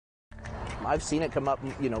I've seen it come up,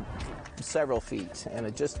 several feet, and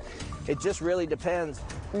it just really depends.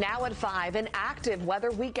 Now at 5, an active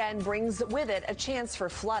weather weekend brings with it a chance for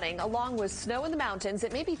flooding. Along with snow in the mountains,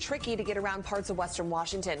 it may be tricky to get around parts of western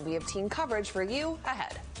Washington. We have team coverage for you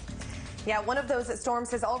ahead. Yeah, one of those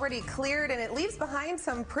storms has already cleared, and it leaves behind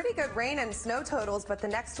some pretty good rain and snow totals, but the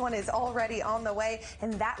next one is already on the way,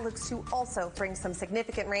 and that looks to also bring some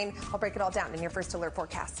significant rain. I'll break it all down in your first alert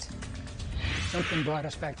forecast. Something brought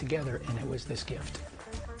us back together, and it was this gift.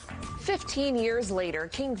 15 years later,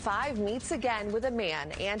 King 5 meets again with a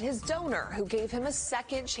man and his donor who gave him a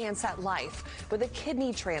second chance at life with a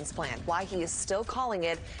kidney transplant. Why he is still calling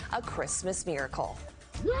it a Christmas miracle.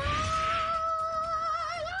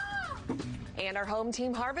 And our Home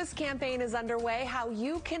Team Harvest campaign is underway. How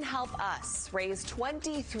you can help us raise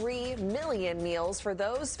 23 million meals for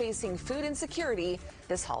those facing food insecurity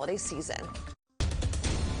this holiday season.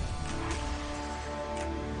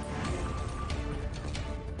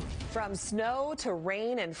 From snow to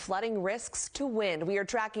rain and flooding risks to wind, we are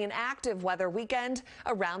tracking an active weather weekend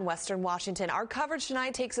around western Washington. Our coverage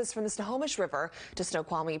tonight takes us from the Snohomish River to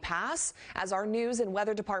Snoqualmie Pass as our news and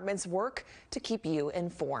weather departments work to keep you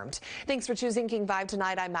informed. Thanks for choosing King 5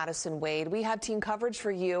 tonight. I'm Madison Wade. We have team coverage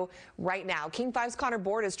for you right now. King 5's Connor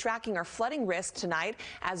Board is tracking our flooding risk tonight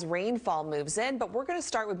as rainfall moves in, but we're going to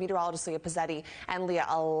start with meteorologist Leah Pizzetti. And Leah,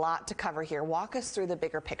 a lot to cover here. Walk us through the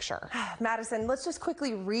bigger picture. Madison, let's just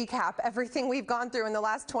quickly recap everything we've gone through in the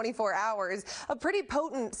last 24 hours. A pretty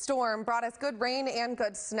potent storm brought us good rain and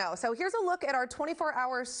good snow. So here's a look at our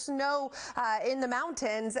 24-hour snow in the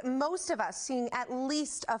mountains. Most of us seeing at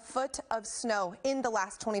least a foot of snow in the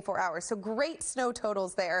last 24 hours. So great snow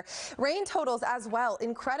totals there. Rain totals as well,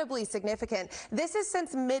 incredibly significant. This is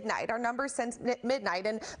since midnight, our numbers since midnight,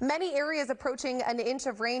 and many areas approaching an inch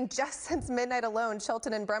of rain just since midnight alone.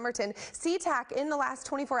 Shelton and Bremerton, SeaTac in the last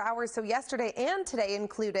 24 hours, so yesterday and today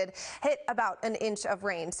included, hit about an inch of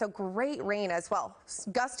rain. So great rain as well.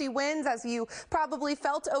 Gusty winds, as you probably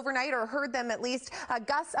felt overnight or heard them at least,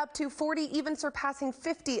 gusts up to 40, even surpassing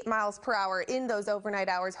 50 miles per hour in those overnight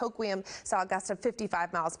hours. Hoquiam saw a gust of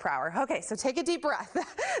 55 miles per hour. Okay, so take a deep breath.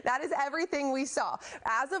 That is everything we saw.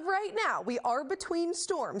 As of right now, we are between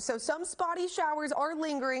storms, so some spotty showers are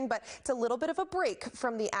lingering, but it's a little bit of a break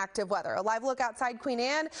from the active weather. A live look outside Queen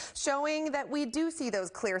Anne showing that we do see those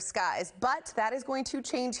clear skies, but that is going to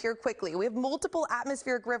change here quickly. We have multiple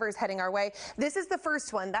atmospheric rivers heading our way. This is the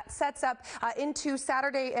first one that sets up into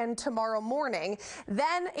Saturday and tomorrow morning.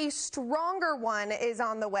 Then a stronger one is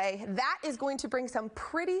on the way. That is going to bring some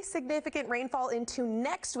pretty significant rainfall into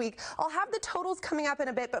next week. I'll have the totals coming up in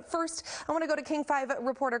a bit, but first I want to go to King 5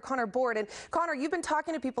 reporter Connor Board. And Connor, you've been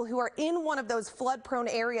talking to people who are in one of those flood-prone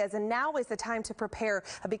areas, and now is the time to prepare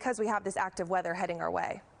because we have this active weather heading our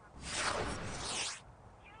way.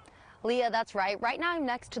 Leah, that's right. Right now I'm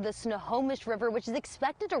next to the Snohomish River, which is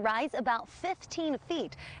expected to rise about 15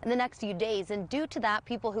 feet in the next few days. And due to that,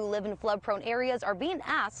 people who live in flood-prone areas are being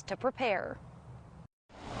asked to prepare.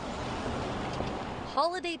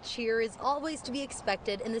 Holiday cheer is always to be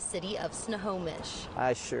expected in the city of Snohomish.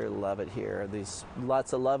 I sure love it here. There's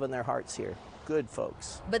lots of love in their hearts here. Good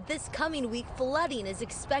folks. But this coming week, flooding is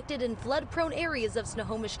expected in flood-prone areas of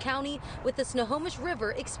Snohomish County, with the Snohomish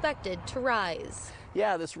River expected to rise.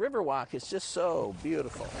 Yeah, this river walk is just so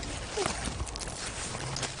beautiful.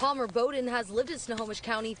 Palmer Bowden has lived in Snohomish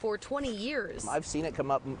County for 20 years. I've seen it come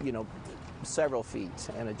up, several feet,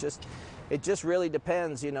 and it just really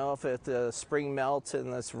depends, if the spring melts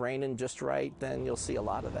and it's raining just right, then you'll see a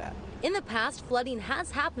lot of that. In the past, flooding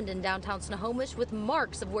has happened in downtown Snohomish with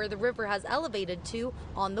marks of where the river has elevated to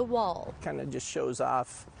on the wall. Kind of just shows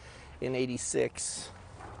off in 86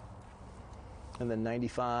 and then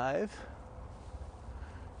 95.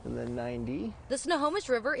 And then 90. The Snohomish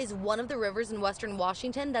River is one of the rivers in western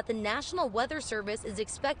Washington that the National Weather Service is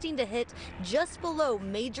expecting to hit just below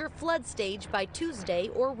major flood stage by Tuesday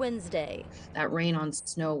or Wednesday. That rain on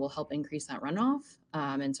snow will help increase that runoff.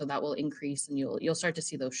 And so that will increase, and you'll start to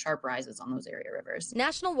see those sharp rises on those area rivers.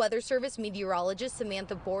 National Weather Service meteorologist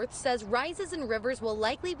Samantha Borth says rises in rivers will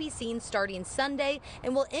likely be seen starting Sunday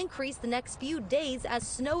and will increase the next few days as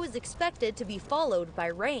snow is expected to be followed by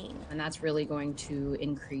rain. And that's really going to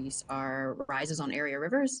increase our rises on area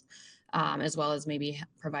rivers, as well as maybe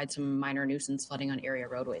provide some minor nuisance flooding on area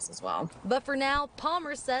roadways as well. But for now,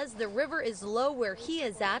 Palmer says the river is low where he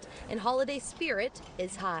is at and holiday spirit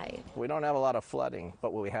is high. We don't have a lot of flooding,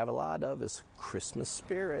 but what we have a lot of is Christmas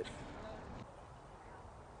spirit.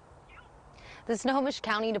 The Snohomish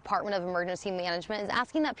County Department of Emergency Management is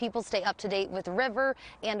asking that people stay up to date with river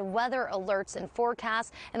and weather alerts and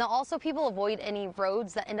forecasts, and that also people avoid any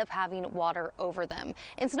roads that end up having water over them.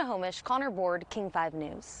 In Snohomish, Connor Board, King 5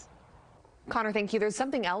 News. Connor, thank you. There's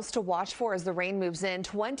something else to watch for as the rain moves in.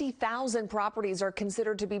 20,000 properties are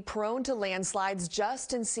considered to be prone to landslides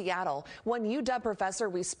just in Seattle. One UW professor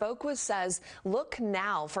we spoke with says, look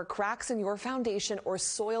now for cracks in your foundation or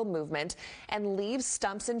soil movement and leave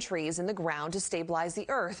stumps and trees in the ground to stabilize the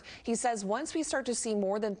earth. He says once we start to see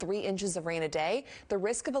more than 3 inches of rain a day, the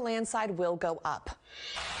risk of a landslide will go up.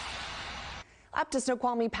 Up to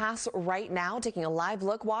Snoqualmie Pass right now, taking a live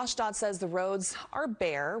look. WashDOT says the roads are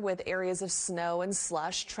bare with areas of snow and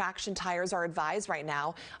slush. Traction tires are advised right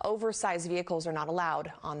now. Oversized vehicles are not allowed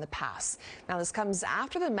on the pass. Now, this comes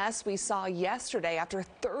after the mess we saw yesterday after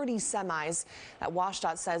 30 semis that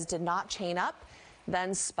WashDOT says did not chain up,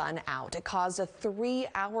 then spun out. It caused a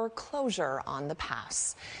 3-hour closure on the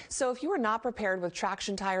pass. So if you are not prepared with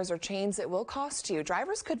traction tires or chains, it will cost you.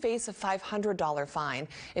 Drivers could face a $500 fine.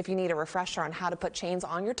 If you need a refresher on how to put chains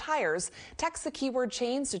on your tires, text the keyword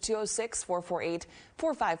chains to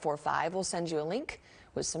 206-448-4545. We'll send you a link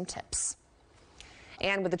with some tips.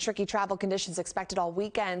 And with the tricky travel conditions expected all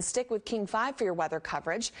weekend, stick with King 5 for your weather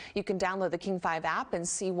coverage. You can download the King 5 app and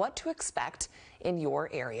see what to expect in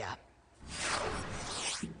your area.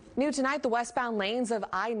 New tonight, the westbound lanes of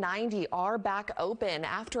I-90 are back open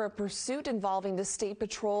after a pursuit involving the State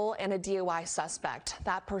Patrol and a DUI suspect.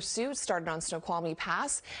 That pursuit started on Snoqualmie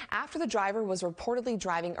Pass after the driver was reportedly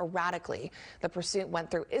driving erratically. The pursuit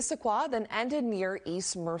went through Issaquah, then ended near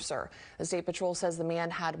East Mercer. The State Patrol says the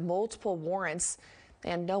man had multiple warrants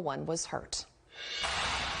and no one was hurt.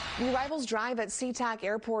 The Rivals Drive at SeaTac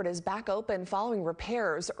Airport is back open following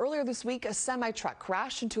repairs. Earlier this week, a semi-truck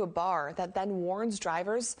crashed into a bar that then warns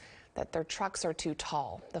drivers that their trucks are too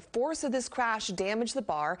tall. The force of this crash damaged the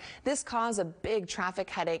bar. This caused a big traffic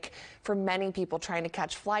headache for many people trying to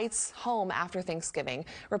catch flights home after Thanksgiving.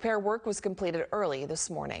 Repair work was completed early this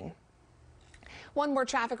morning. One more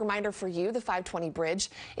traffic reminder for you. The 520 bridge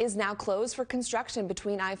is now closed for construction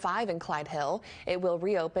between I-5 and Clyde Hill. It will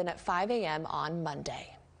reopen at 5 a.m. on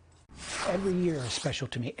Monday. Every year is special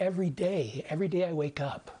to me. Every day I wake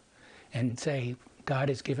up and say, God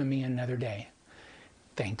has given me another day.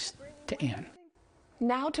 Thanks to Ann.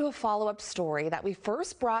 Now to a follow-up story that we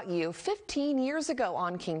first brought you 15 years ago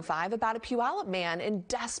on King 5 about a Puyallup man in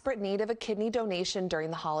desperate need of a kidney donation during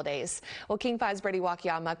the holidays. Well, King 5's Brady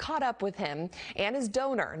Wakayama caught up with him and his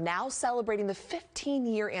donor, now celebrating the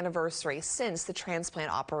 15-year anniversary since the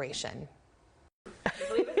transplant operation. I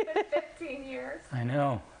believe it's been 15 years. I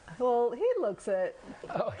know. Well, he looks it.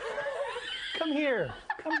 Oh, come here.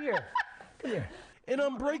 Come here. Come here. An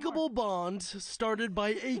unbreakable bond started by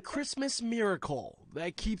a Christmas miracle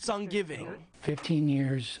that keeps on giving. 15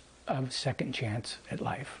 years of second chance at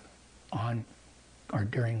life on or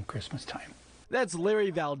during Christmas time. That's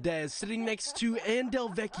Larry Valdez sitting next to Ann Del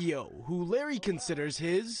Vecchio, who Larry considers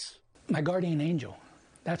his... my guardian angel.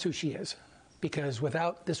 That's who she is. Because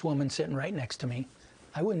without this woman sitting right next to me,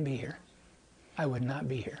 I wouldn't be here. I would not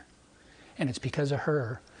be here. And it's because of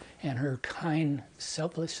her and her kind,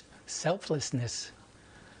 selflessness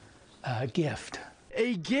gift.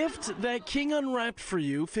 A gift that King unwrapped for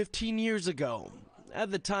you 15 years ago.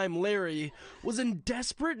 At the time, Larry was in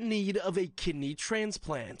desperate need of a kidney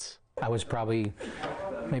transplant. I was probably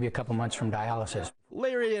maybe a couple months from dialysis.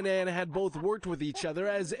 Larry and Ann had both worked with each other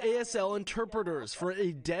as ASL interpreters for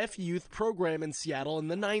a deaf youth program in Seattle in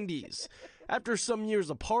the 90s. After some years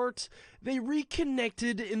apart, they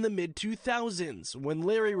reconnected in the mid-2000s when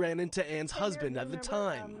Larry ran into Ann's husband at the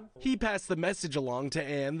time. He passed the message along to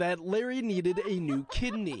Ann that Larry needed a new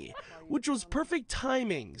kidney, which was perfect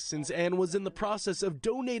timing since Ann was in the process of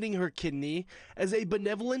donating her kidney as a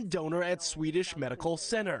benevolent donor at Swedish Medical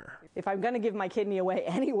Center. If I'm going to give my kidney away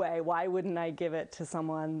anyway, why wouldn't I give it to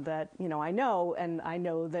someone that, I know, and I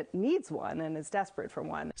know that needs one and is desperate for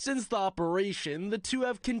one? Since the operation, the two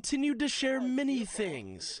have continued to share many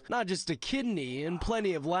things, not just a kidney and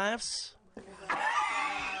plenty of laughs,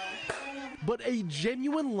 but a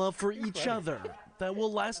genuine love for each other that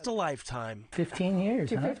will last a lifetime. 15 years,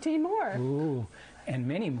 To 15 more. Ooh, and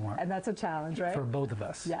many more. And that's a challenge, right? For both of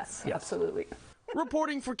us. Yes, absolutely.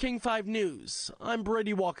 Reporting for King 5 News, I'm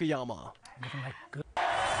Brady Wakayama.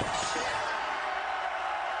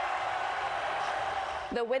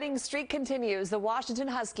 The winning streak continues. The Washington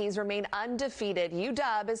Huskies remain undefeated.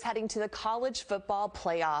 UW is heading to the college football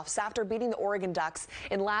playoffs after beating the Oregon Ducks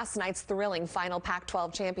in last night's thrilling final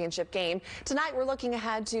Pac-12 championship game. Tonight, we're looking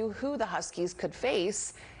ahead to who the Huskies could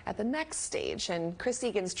face at the next stage. And Chris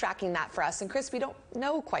Egan's tracking that for us. And Chris, we don't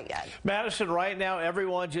know quite yet. Madison, right now,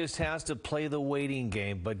 everyone just has to play the waiting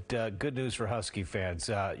game. But good news for Husky fans,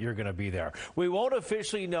 you're going to be there. We won't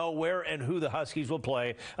officially know where and who the Huskies will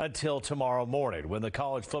play until tomorrow morning, when the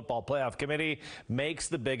College Football Playoff Committee makes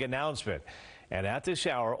the big announcement. And at this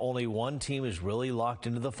hour, only one team is really locked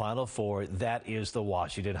into the Final Four. That is the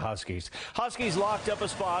Washington Huskies. Huskies locked up a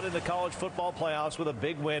spot in the college football playoffs with a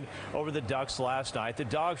big win over the Ducks last night. The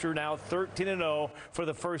Dogs are now 13-0 for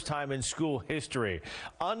the first time in school history.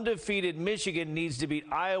 Undefeated Michigan needs to beat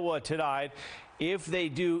Iowa tonight. If they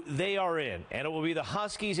do, they are in, and it will be the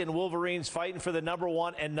Huskies and Wolverines fighting for the number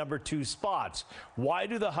 1 and number 2 spots. Why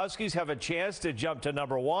do the Huskies have a chance to jump to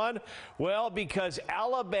number 1? Well, because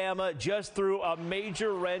Alabama just threw a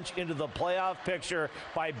major wrench into the playoff picture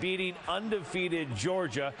by beating undefeated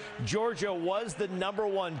Georgia. Georgia was the number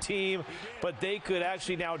 1 team, but they could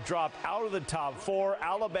actually now drop out of the top 4.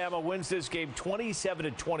 Alabama wins this game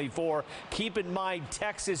 27-24. Keep in mind,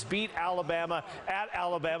 Texas beat Alabama at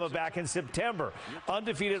Alabama back in September.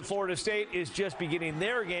 Undefeated Florida State is just beginning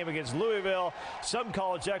their game against Louisville. Some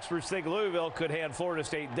college experts think Louisville could hand Florida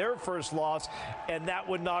State their first loss, and that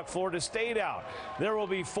would knock Florida State out. There will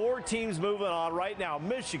be 4 teams moving on right now: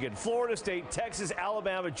 Michigan, Florida State, Texas,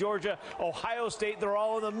 Alabama, Georgia, Ohio State. They're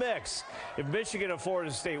all in the mix. If Michigan and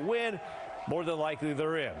Florida State win, more than likely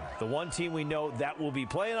they're in. The one team we know that will be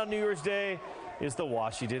playing on New Year's Day is the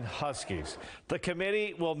Washington Huskies. The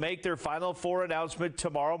committee will make their Final Four announcement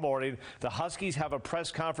tomorrow morning. The Huskies have a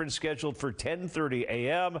press conference scheduled for 10:30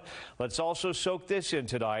 a.m. Let's also soak this in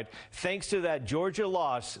tonight. Thanks to that Georgia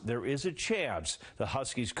loss, there is a chance the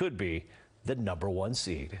Huskies could be the number 1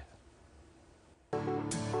 seed.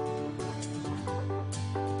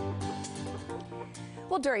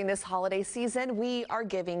 Well, during this holiday season, we are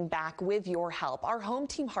giving back with your help. Our Home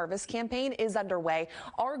Team Harvest campaign is underway.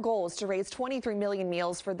 Our goal is to raise 23 million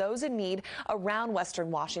meals for those in need around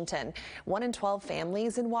Western Washington. 1 in 12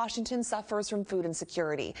 families in Washington suffers from food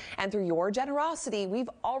insecurity. And through your generosity, we've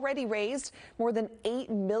already raised more than 8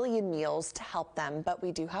 million meals to help them. But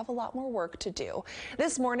we do have a lot more work to do.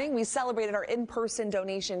 This morning, we celebrated our in-person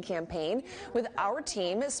donation campaign with our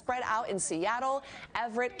team spread out in Seattle,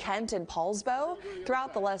 Everett, Kent, and Paulsbo. Throughout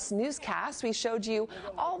the last newscast, we showed you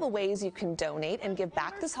all the ways you can donate and give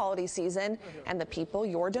back this holiday season, and the people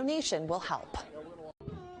your donation will help.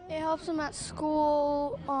 It helps them at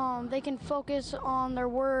school. They can focus on their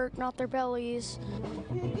work, not their bellies.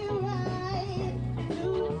 We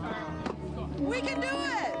can do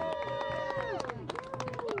it!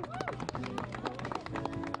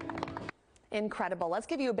 Incredible. Let's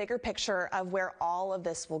give you a bigger picture of where all of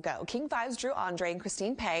this will go. King 5's Drew Andre and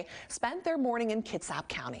Christine Pay spent their morning in Kitsap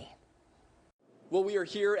County. Well, we are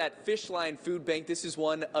here at Fishline Food Bank. This is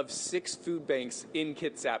one of 6 food banks in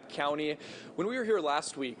Kitsap County. When we were here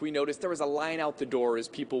last week, we noticed there was a line out the door as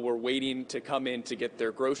people were waiting to come in to get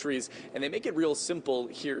their groceries. And they make it real simple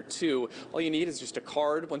here, too. All you need is just a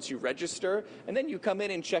card once you register, and then you come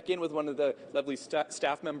in and check in with one of the lovely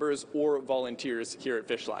staff members or volunteers here at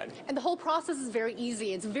Fishline. And the whole process is very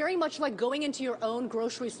easy. It's very much like going into your own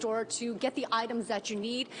grocery store to get the items that you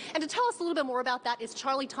need. And to tell us a little bit more about that is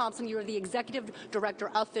Charlie Thompson. You're the executive director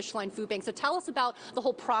of Fishline Food Bank. So tell us about the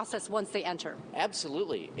whole process once they enter.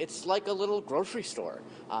 Absolutely. It's like a little grocery store.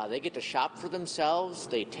 They get to shop for themselves.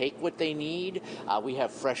 They take what they need. We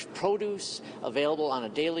have fresh produce available on a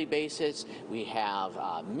daily basis. We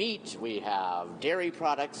have meat. We have dairy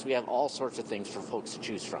products. We have all sorts of things for folks to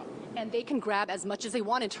choose from. And they can grab as much as they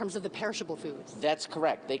want in terms of the perishable foods. That's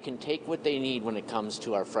correct. They can take what they need when it comes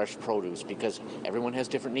to our fresh produce because everyone has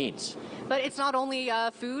different needs. But it's not only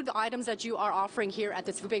food items that you are offering here at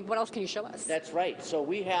this food bank. What else can you show us? That's right. So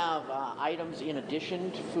we have items in addition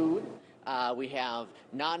to food. We have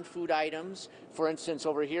non-food items. For instance,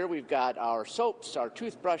 over here we've got our soaps, our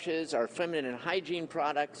toothbrushes, our feminine and hygiene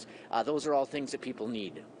products. Those are all things that people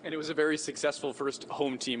need. And it was a very successful first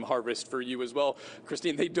Home Team Harvest for you as well.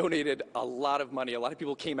 Christine, they donated a lot of money. A lot of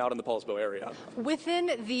people came out in the Paulsbo area. Within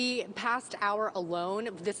the past hour alone,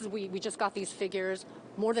 we just got these figures,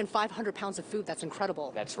 more than 500 pounds of food. That's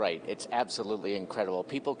incredible. That's right. It's absolutely incredible.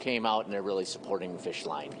 People came out and they're really supporting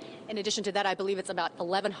Fishline. In addition to that, I believe it's about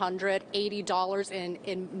 $1,180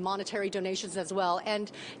 in monetary donations as well.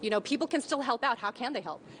 And, you know, people can still help out. How can they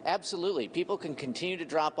help? Absolutely. People can continue to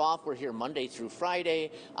drop off. We're here Monday through Friday.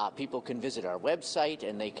 People can visit our website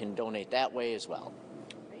and they can donate that way as well.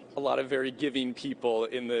 A lot of very giving people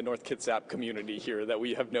in the North Kitsap community here that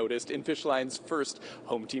we have noticed in Fishline's first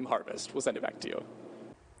Home Team Harvest. We'll send it back to you.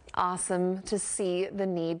 Awesome to see the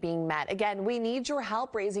need being met. Again, we need your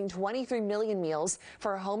help raising 23 million meals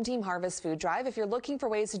for a Home Team Harvest food drive. If you're looking for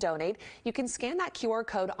ways to donate, you can scan that QR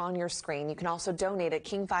code on your screen. You can also donate at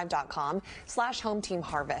king5.com/Home Team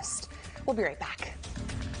Harvest. We'll be right back.